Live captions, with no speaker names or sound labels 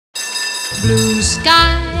Blue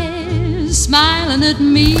skies smiling at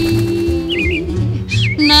me,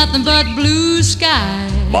 nothing but blue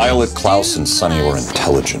skies. Violet, Klaus, and Sunny were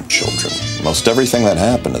intelligent children. Most everything that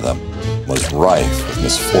happened to them was rife with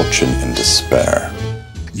misfortune and despair.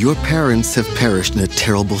 Your parents have perished in a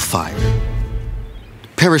terrible fire.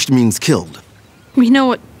 Perished means killed. We know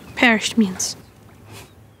what perished means.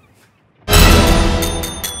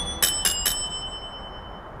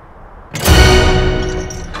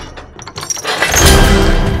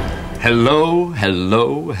 Hello,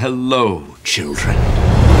 hello, hello, children.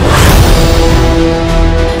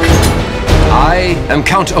 I am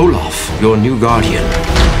Count Olaf, your new guardian.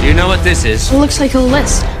 Do you know what this is? It looks like a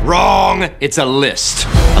list. Wrong! It's a list.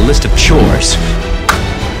 A list of chores.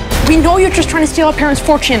 We know you're just trying to steal our parents'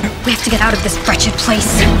 fortune. We have to get out of this wretched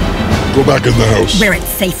place. Go back in the house. Where it's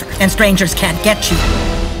safer and strangers can't get you.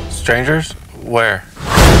 Strangers? Where?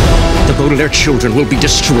 The Baudelaire children will be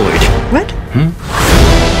destroyed. What?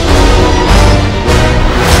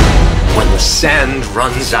 When the sand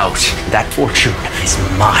runs out, that fortune is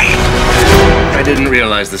mine. I didn't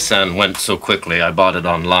realize the sand went so quickly. I bought it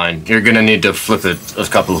online. You're gonna need to flip it a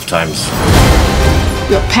couple of times.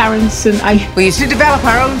 Your parents and I... We used to develop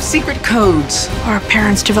our own secret codes. Our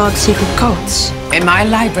parents developed secret codes. In my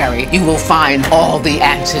library, you will find all the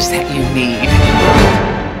answers that you need.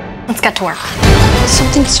 Let's get to work.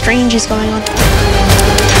 Something strange is going on.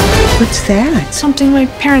 What's that? Something my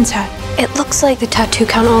parents had. It looks like the tattoo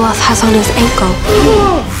Count Olaf has on his ankle.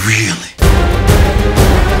 Really?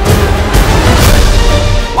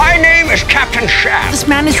 My name is Captain Shaft. This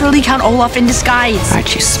man is really Count Olaf in disguise.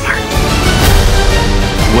 Aren't you smart?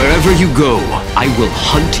 Wherever you go, I will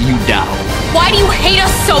hunt you down. Why do you hate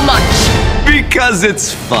us so much? Because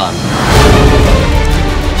it's fun.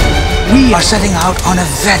 We are setting out on a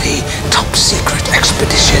very top secret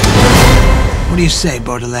expedition. What do you say,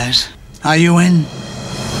 Baudelaire? Are you in?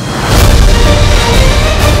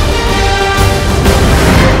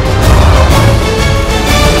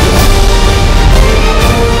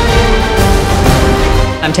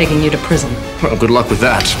 I'm taking you to prison. Well, good luck with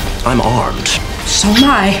that. I'm armed. So am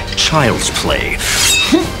I. Child's play.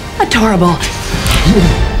 Adorable.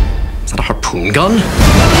 Is that a harpoon gun?